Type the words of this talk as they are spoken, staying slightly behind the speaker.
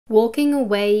Walking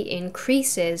away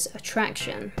increases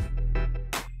attraction.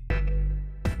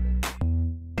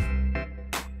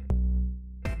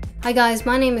 Hi guys,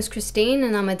 my name is Christine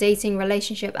and I'm a dating,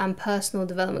 relationship and personal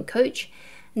development coach.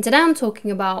 And today I'm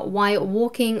talking about why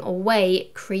walking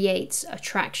away creates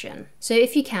attraction. So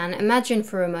if you can, imagine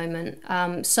for a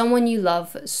moment, someone you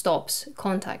love stops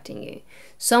contacting you.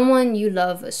 Someone you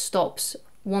love stops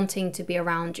wanting to be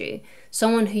around you.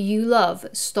 Someone who you love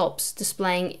stops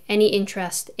displaying any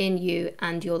interest in you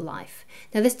and your life.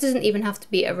 Now this doesn't even have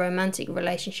to be a romantic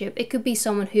relationship. It could be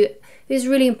someone who is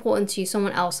really important to you,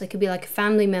 someone else. It could be like a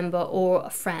family member or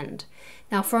a friend.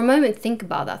 Now for a moment, think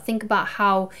about that. Think about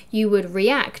how you would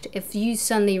react if you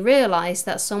suddenly realized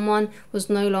that someone was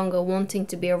no longer wanting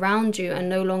to be around you and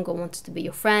no longer wanted to be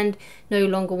your friend, no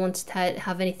longer wanted to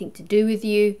have anything to do with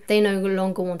you. They no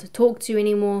longer want to talk to you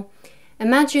anymore.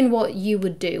 Imagine what you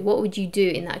would do. What would you do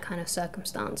in that kind of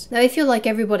circumstance? Now, if you're like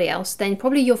everybody else, then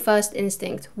probably your first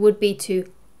instinct would be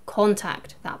to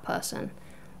contact that person.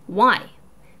 Why?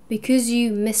 Because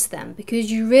you miss them,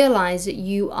 because you realize that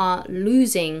you are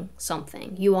losing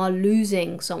something, you are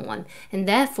losing someone, and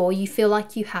therefore you feel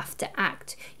like you have to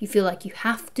act. You feel like you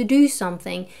have to do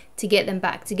something to get them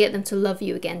back, to get them to love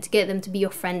you again, to get them to be your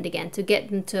friend again, to get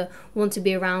them to want to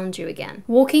be around you again.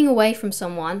 Walking away from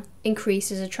someone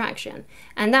increases attraction,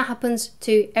 and that happens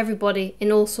to everybody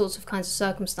in all sorts of kinds of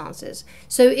circumstances.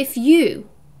 So if you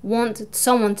want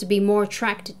someone to be more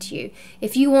attracted to you,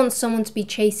 if you want someone to be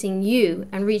chasing you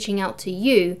and reaching out to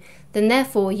you, then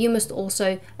therefore you must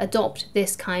also adopt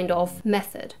this kind of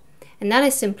method. And that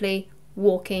is simply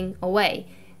walking away.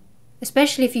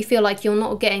 Especially if you feel like you're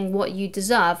not getting what you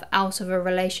deserve out of a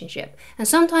relationship. And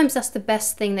sometimes that's the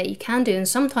best thing that you can do, and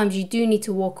sometimes you do need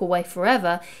to walk away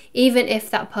forever, even if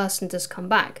that person does come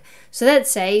back. So let's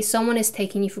say someone is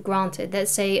taking you for granted. Let's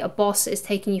say a boss is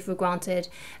taking you for granted,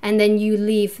 and then you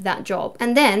leave that job.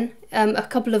 And then a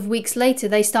couple of weeks later,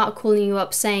 they start calling you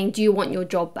up saying, do you want your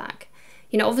job back?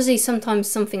 You know, obviously sometimes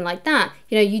something like that,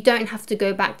 you don't have to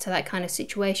go back to that kind of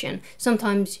situation.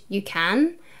 Sometimes you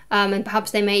can. And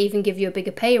perhaps they may even give you a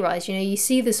bigger pay rise. You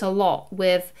see this a lot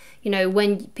with,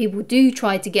 when people do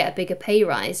try to get a bigger pay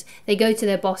rise, they go to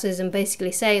their bosses and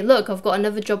basically say, look, I've got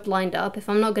another job lined up. If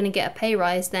I'm not going to get a pay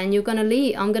rise, then you're going to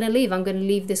leave. I'm going to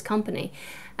leave this company.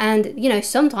 And,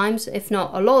 sometimes, if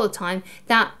not a lot of the time,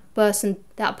 that person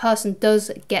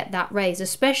does get that raise,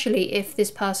 especially if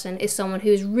this person is someone who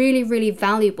is really, really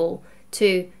valuable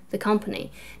to the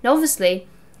company. Now, obviously,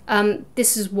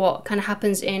 this is what kind of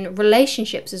happens in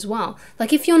relationships as well.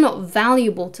 Like if you're not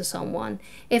valuable to someone,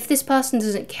 if this person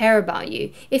doesn't care about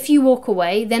you, if you walk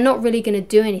away, they're not really going to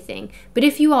do anything. But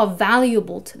if you are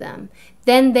valuable to them,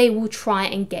 then they will try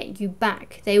and get you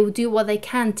back. They will do what they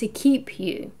can to keep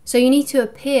you. So you need to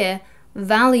appear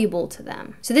valuable to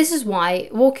them. So this is why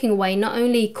walking away not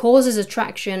only causes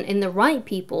attraction in the right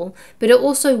people, but it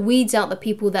also weeds out the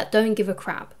people that don't give a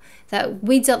crap. That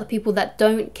weeds out the people that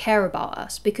don't care about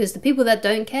us, because the people that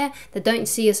don't care, that don't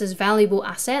see us as valuable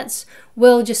assets,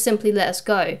 will just simply let us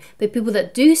go. But people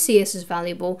that do see us as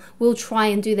valuable will try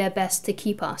and do their best to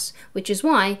keep us, which is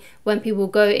why when people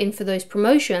go in for those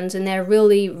promotions and they're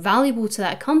really valuable to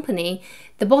that company,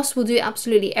 the boss will do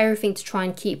absolutely everything to try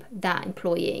and keep that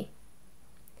employee.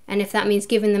 And if that means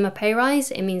giving them a pay rise,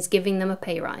 it means giving them a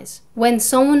pay rise. When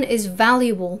someone is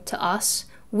valuable to us,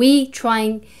 we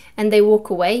try and they walk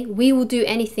away, we will do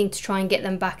anything to try and get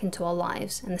them back into our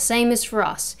lives. And the same is for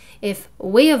us. If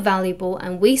we are valuable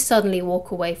and we suddenly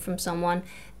walk away from someone,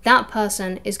 that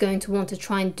person is going to want to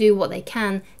try and do what they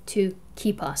can to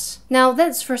keep us. Now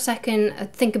let's for a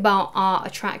second think about our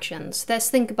attractions. Let's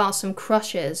think about some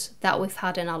crushes that we've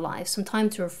had in our lives, some time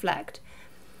to reflect.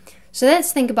 So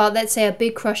let's think about, let's say, a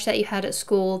big crush that you had at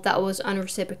school that was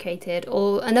unreciprocated,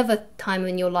 or another time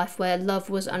in your life where love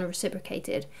was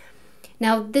unreciprocated.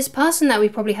 Now, this person that we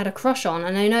probably had a crush on,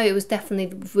 and I know it was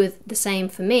definitely with the same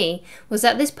for me, was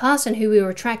that this person who we were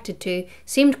attracted to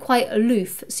seemed quite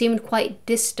aloof, seemed quite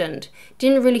distant,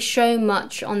 didn't really show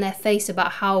much on their face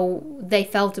about how they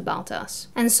felt about us.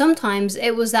 And sometimes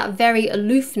it was that very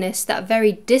aloofness, that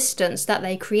very distance that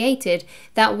they created,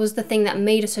 that was the thing that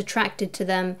made us attracted to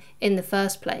them in the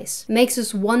first place. It makes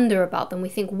us wonder about them. We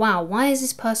think, wow, why is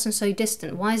this person so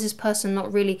distant? Why is this person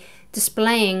not really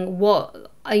displaying what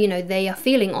they are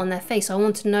feeling on their face? I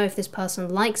want to know if this person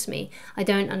likes me. I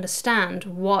don't understand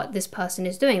what this person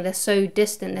is doing. They're so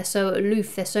distant, they're so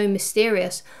aloof, they're so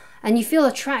mysterious. And you feel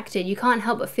attracted. You can't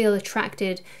help but feel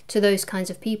attracted to those kinds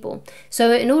of people.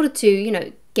 So in order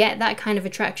to, get that kind of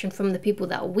attraction from the people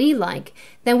that we like,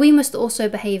 then we must also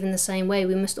behave in the same way.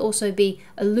 We must also be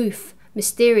aloof,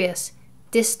 mysterious,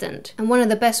 distant. And one of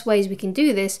the best ways we can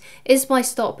do this is by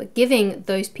stop giving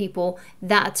those people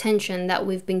that attention that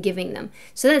we've been giving them.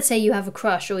 So let's say you have a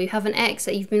crush or you have an ex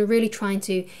that you've been really trying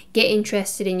to get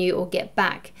interested in you or get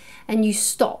back, and you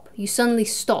suddenly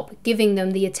stop giving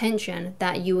them the attention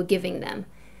that you were giving them.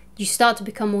 You start to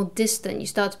become more distant, you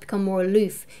start to become more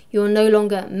aloof, you're no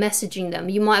longer messaging them.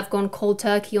 You might have gone cold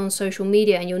turkey on social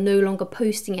media and you're no longer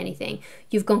posting anything.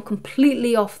 You've gone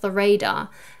completely off the radar,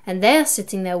 and they're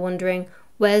sitting there wondering,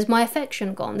 where's my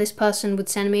affection gone? This person would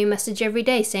send me a message every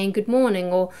day saying good morning,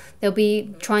 or they'll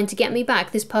be trying to get me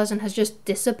back. This person has just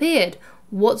disappeared.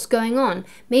 What's going on?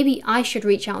 Maybe I should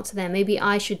reach out to them. Maybe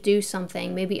I should do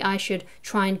something. Maybe I should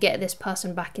try and get this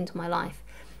person back into my life.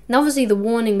 And obviously the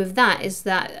warning with that is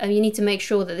that you need to make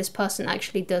sure that this person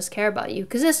actually does care about you,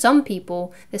 because there's some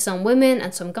people, there's some women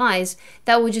and some guys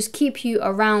that will just keep you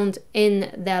around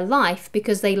in their life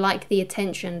because they like the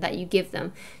attention that you give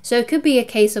them. So it could be a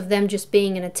case of them just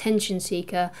being an attention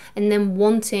seeker and them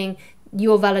wanting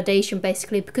your validation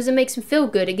basically because it makes them feel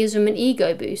good. It gives them an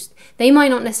ego boost. They might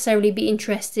not necessarily be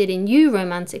interested in you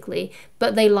romantically,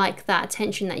 but they like that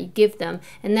attention that you give them,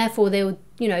 and therefore they will,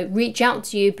 reach out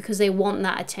to you because they want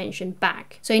that attention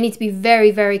back. So you need to be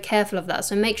very, very careful of that.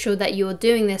 So make sure that you're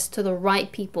doing this to the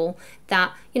right people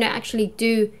that, actually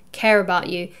do care about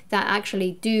you, that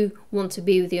actually do want to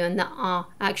be with you, and that are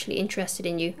actually interested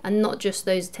in you, and not just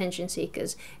those attention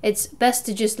seekers. It's best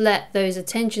to just let those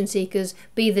attention seekers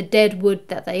be the dead wood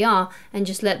that they are and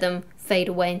just let them fade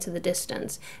away into the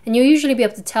distance. And you'll usually be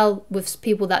able to tell with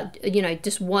people that,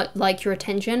 just like your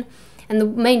attention. And the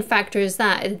main factor is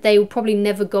that they will probably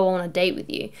never go on a date with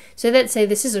you. So let's say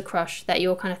this is a crush that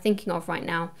you're kind of thinking of right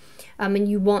now, and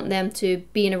you want them to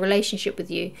be in a relationship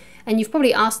with you. And you've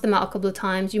probably asked them out a couple of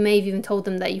times. You may have even told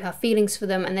them that you have feelings for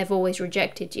them, and they've always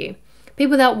rejected you.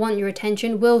 People that want your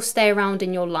attention will stay around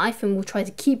in your life and will try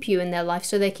to keep you in their life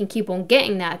so they can keep on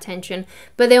getting that attention,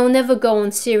 but they will never go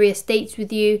on serious dates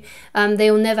with you.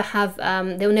 They will never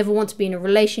want to be in a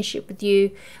relationship with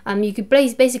you. You could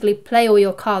basically play all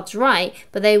your cards right,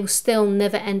 but they will still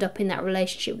never end up in that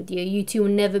relationship with you. You two will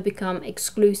never become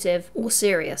exclusive or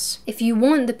serious. If you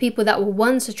want the people that were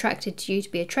once attracted to you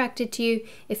to be attracted to you,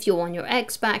 if you want your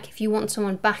ex back, if you want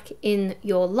someone back in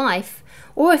your life,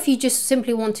 or if you just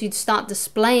simply want to start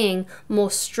displaying more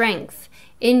strength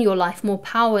in your life, more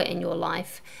power in your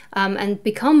life, and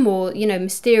become more,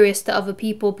 mysterious to other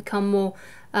people, become more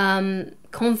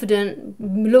confident,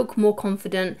 look more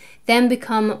confident, then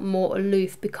become more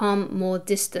aloof, become more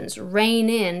distant, rein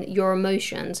in your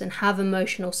emotions and have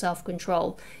emotional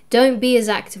self-control. Don't be as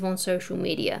active on social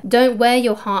media. Don't wear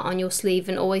your heart on your sleeve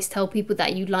and always tell people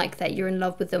that you like, that you're in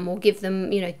love with them, or give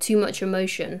them, too much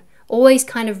emotion. Always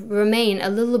kind of remain a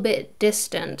little bit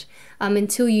distant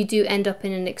until you do end up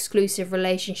in an exclusive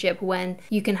relationship when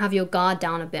you can have your guard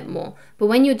down a bit more. But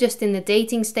when you're just in the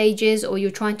dating stages or you're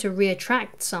trying to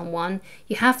reattract someone,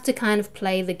 you have to kind of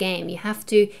play the game. You have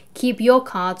to keep your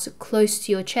cards close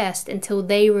to your chest until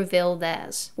they reveal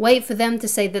theirs. Wait for them to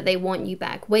say that they want you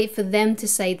back. Wait for them to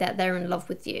say that they're in love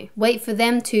with you. Wait for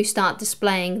them to start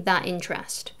displaying that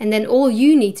interest. And then all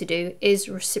you need to do is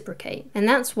reciprocate. And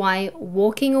that's why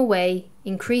walking away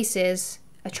increases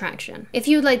attraction. If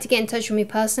you would like to get in touch with me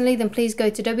personally, then please go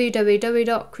to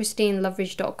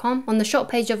www.christineloveridge.com. On the shop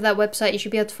page of that website, you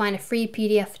should be able to find a free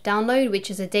PDF download, which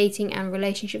is a dating and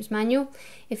relationships manual.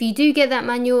 If you do get that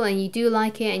manual and you do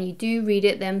like it and you do read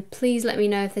it, then please let me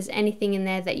know if there's anything in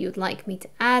there that you would like me to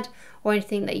add, or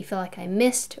anything that you feel like I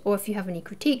missed, or if you have any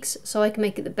critiques, so I can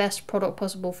make it the best product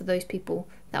possible for those people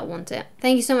that want it.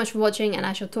 Thank you so much for watching, and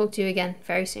I shall talk to you again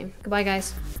very soon. Goodbye,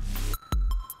 guys.